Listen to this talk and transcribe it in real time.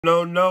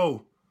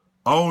No.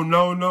 Oh,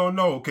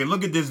 no. Okay,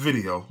 look at this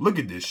video. Look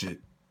at this shit.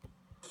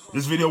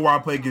 This video where I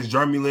play against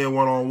Jeremy Lin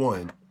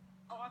one-on-one.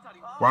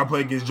 Where I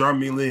play against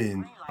Jeremy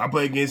Lin. I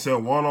play against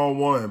him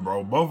one-on-one,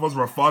 bro. Both of us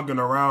were fucking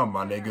around,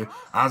 my nigga.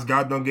 I just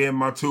got done getting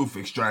my tooth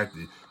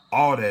extracted.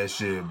 All that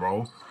shit,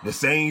 bro. The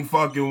same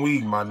fucking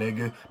week, my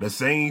nigga. The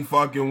same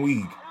fucking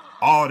week.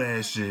 All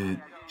that shit.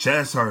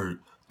 Chest hurt.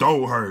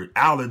 Throat hurt.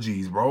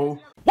 Allergies, bro.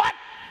 What?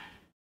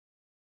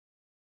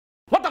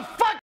 What the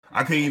fuck?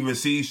 I can't even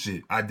see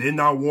shit. I did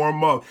not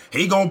warm up.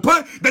 He gonna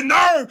put the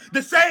nerve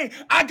to say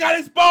I got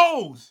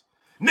exposed.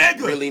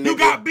 Nigga, really, nigga? You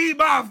got beat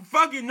by a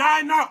fucking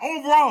 9-9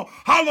 overall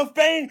Hall of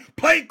Fame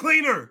plate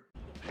cleaner.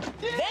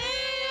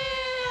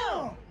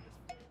 Damn!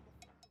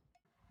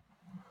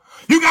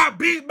 You got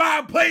beat by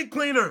a plate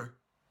cleaner.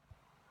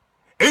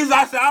 Is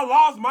I said I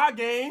lost my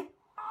game.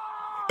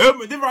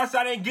 If I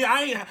said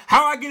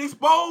how I get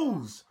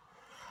exposed?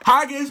 How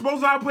I get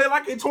exposed when I play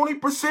like at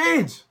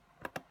 20%?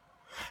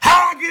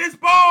 How I get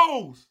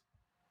exposed?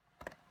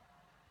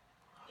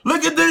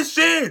 Look at this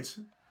shit.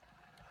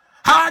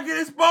 How I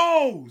get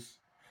exposed?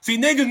 See,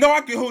 niggas know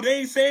I can hoop. They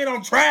ain't saying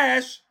I'm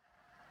trash.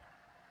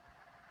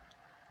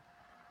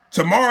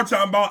 Tomorrow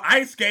talking about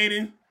ice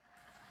skating.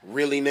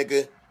 Really,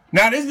 nigga?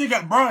 Now this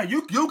nigga, Brian,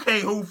 you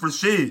can't hoop for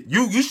shit.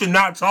 You should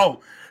not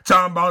talk.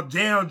 Talking about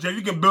yrndj,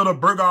 you can build a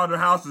brick out of the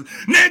houses.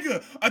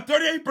 Nigga, a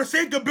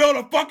 38% can build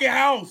a fucking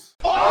house.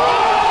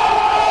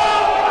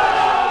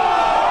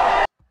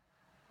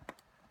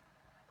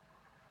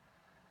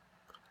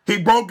 He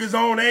broke his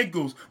own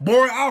ankles.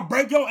 Boy, I'll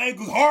break your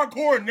ankles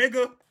hardcore,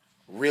 nigga.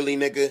 Really,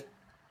 nigga?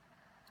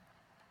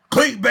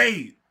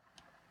 Clickbait.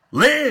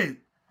 Lid.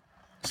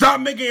 Stop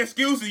making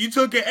excuses. You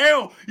took an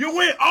L. You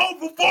went 0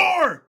 for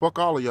 4. Fuck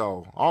all of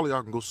y'all. All of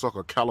y'all can go suck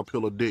a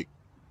caterpillar dick.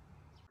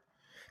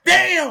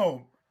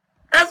 Damn.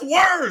 That's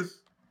worse.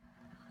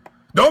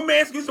 Don't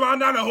make excuses about I'm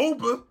not a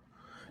hooper.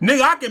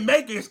 Nigga, I can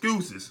make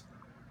excuses.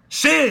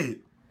 Shit.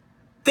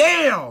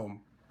 Damn.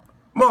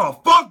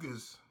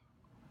 Motherfuckers.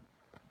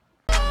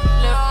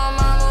 Little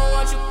mama,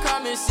 won't you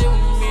come and sit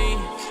with me?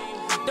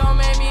 Don't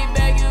make me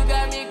beg, you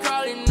got me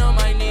crawling on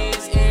my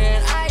knees,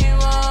 and I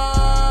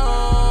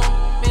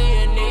won't be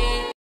in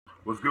need.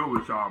 What's good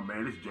with y'all,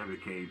 man? It's Jimmy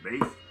K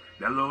Bass.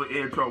 That little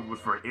intro was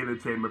for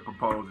entertainment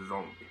purposes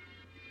only.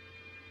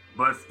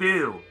 But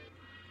still,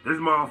 this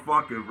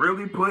motherfucker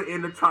really put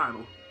in the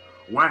title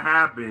what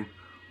happened.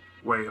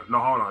 Wait, no,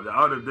 hold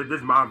on. This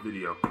is my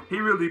video. He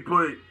really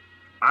put,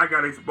 I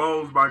got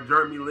exposed by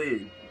Jeremy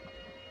Lin.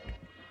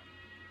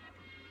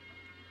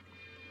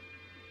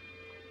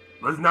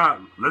 Let's not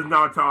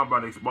talk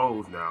about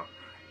exposed now.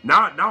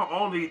 Not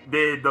only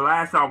did the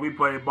last time we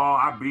played ball,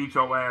 I beat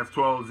your ass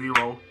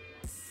 12-0.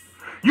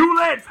 You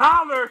let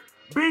Tyler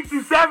beat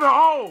you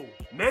 7-0,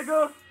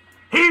 nigga.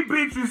 He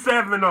beat you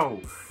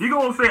 7-0. You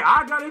gonna say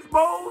I got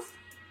exposed?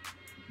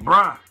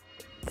 Bruh,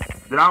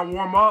 did I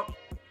warm up?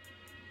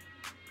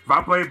 If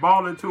I played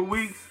ball in 2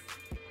 weeks,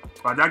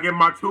 did I get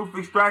my tooth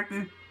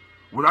extracted?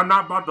 Was I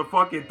not about to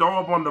fucking throw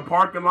up on the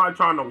parking lot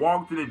trying to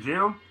walk to the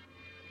gym?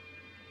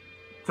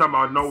 Talking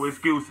about no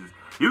excuses.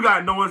 You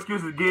got no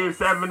excuses getting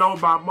 7-0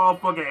 by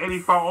motherfucking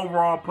 85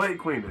 overall plate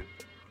cleaner.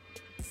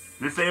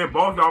 Just saying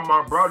both y'all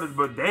my brothers,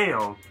 but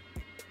damn.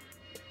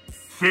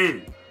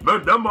 Shit.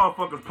 Look, them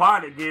motherfuckers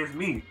plotted against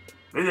me.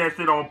 They did that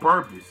shit on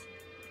purpose.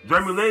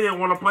 Jeremy Lin didn't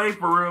want to play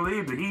for real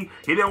either. He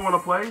didn't want to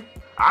play.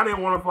 I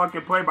didn't want to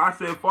fucking play, but I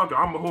said, fuck it,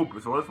 I'm a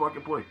hooper, so let's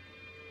fucking play.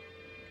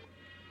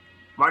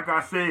 Like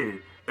I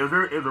said, it's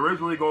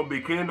originally going to be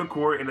king of the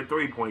court in the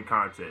 3-point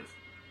contest.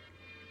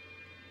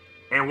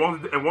 And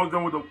once we're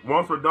done with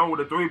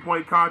the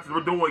 3-point contest, we're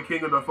doing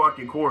king of the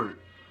fucking court.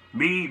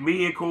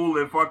 Me and Cool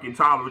and fucking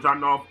Tyler, which I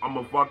know I'm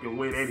gonna fucking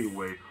win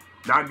anyway.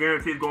 Now I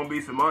guarantee it's gonna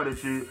be some other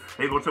shit.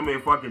 They gonna tell me to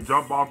fucking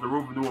jump off the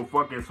roof and do a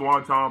fucking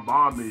swanton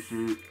bomb and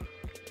shit.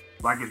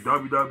 Like it's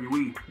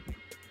WWE.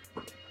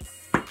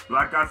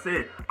 Like I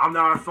said, I'm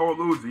not a sore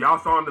loser. Y'all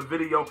saw in the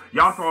video,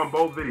 y'all saw in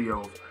both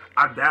videos.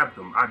 I dapped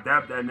him. I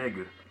dapped that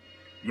nigga.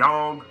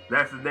 Young,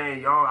 that's his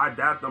name, Young. I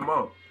dapped him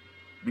up.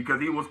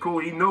 Because he was cool.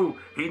 He knew.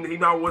 He knew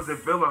I wasn't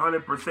feeling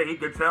 100%. He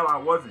could tell I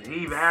wasn't.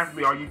 He even asked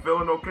me, "Are you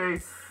feeling okay?"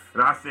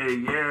 And I said,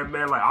 "Yeah,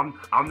 man. Like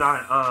I'm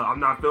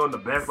not feeling the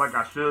best like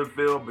I should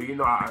feel, but you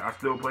know, I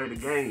still play the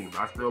game.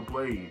 I still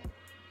played.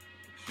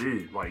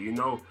 Shit, like you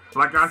know,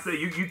 like I said,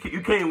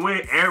 you can't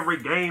win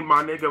every game,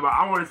 my nigga. But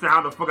I want to say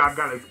how the fuck I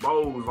got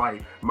exposed,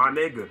 like my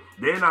nigga.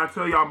 Then I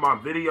tell y'all my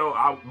video,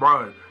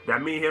 run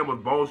that me and him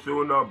was both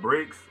shooting up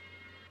bricks.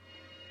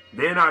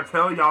 Then I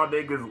tell y'all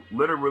niggas,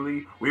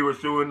 literally, we were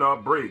shooting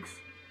up bricks.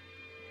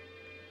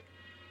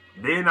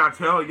 Then I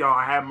tell y'all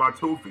I had my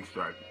tooth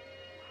extracted.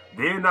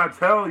 Then I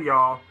tell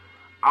y'all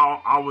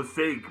I was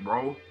sick,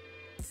 bro.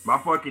 My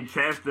fucking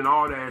chest and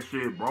all that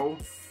shit, bro.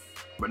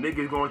 But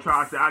niggas gonna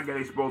try to say I got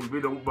exposed to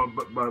be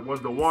but was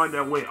the one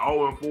that went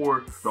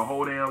 0-4 the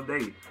whole damn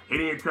day. He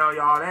didn't tell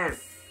y'all that.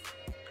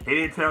 He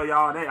didn't tell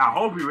y'all that. I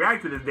hope he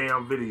reacted to this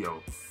damn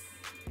video.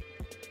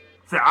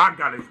 Say I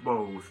got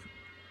exposed.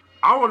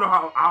 I don't know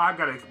how I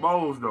got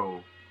exposed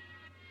though.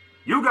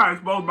 You got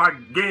exposed by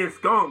getting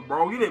skunked,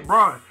 bro. You didn't,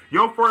 bro.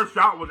 Your first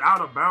shot was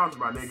out of bounds,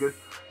 my nigga.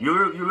 You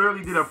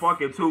literally did a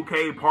fucking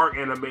 2K park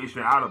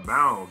animation out of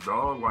bounds,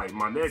 dog. Like,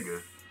 my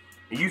nigga.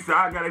 And you said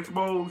I got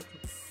exposed?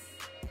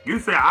 You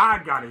said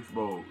I got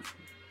exposed.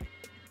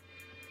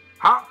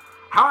 How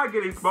I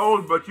get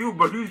exposed, but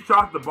you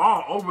shot the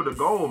ball over the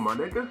goal, my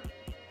nigga?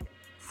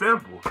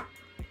 Simple.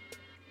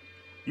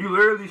 You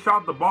literally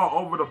shot the ball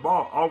over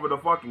the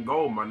fucking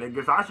goal, my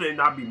nigga. So I should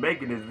not be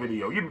making this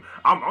video.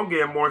 I'm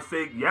getting more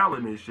sick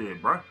yelling and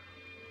shit, bro.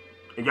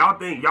 And y'all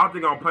think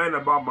I'm playing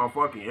about my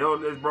fucking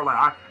illness, bro? Like,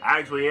 I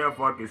actually am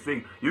fucking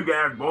sick. You can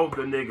ask both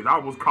the niggas. I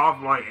was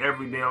coughing like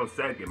every damn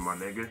second, my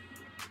nigga.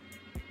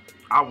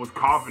 I was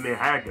coughing and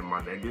hacking,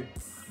 my nigga.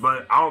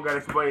 But I don't gotta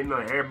explain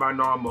nothing. Everybody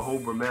know I'm a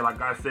hooper, man.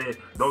 Like I said,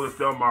 those are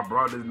still my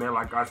brothers, man.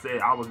 Like I said,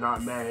 I was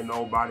not mad at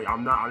nobody.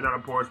 I'm not a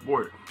poor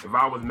sport. If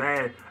I was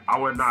mad, I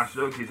would not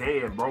shook his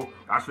hand, bro.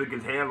 I shook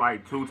his hand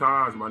like 2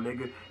 times, my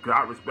nigga. Cause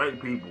I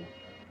respect people.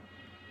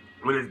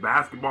 When it's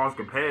basketball, it's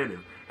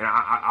competitive. And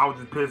I was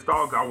just pissed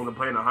off because I wasn't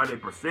playing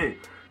 100%.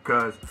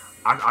 Because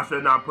I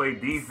should not play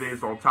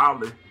defense on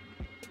Tyler.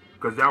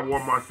 Because that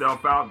wore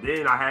myself out.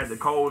 Then I had the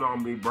cold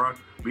on me, bro.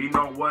 But you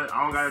know what?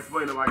 I don't got to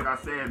explain it like I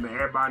said, man.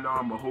 Everybody know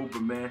I'm a hooper,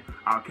 man.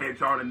 I'll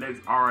catch y'all the next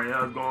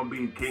IRL. It's going to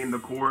be king of the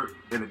court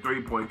in the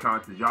 3-point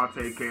contest. Y'all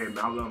take care, man.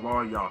 I love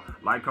all y'all.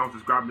 Like, comment,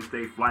 subscribe, and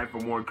stay fly for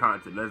more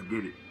content. Let's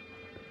get it.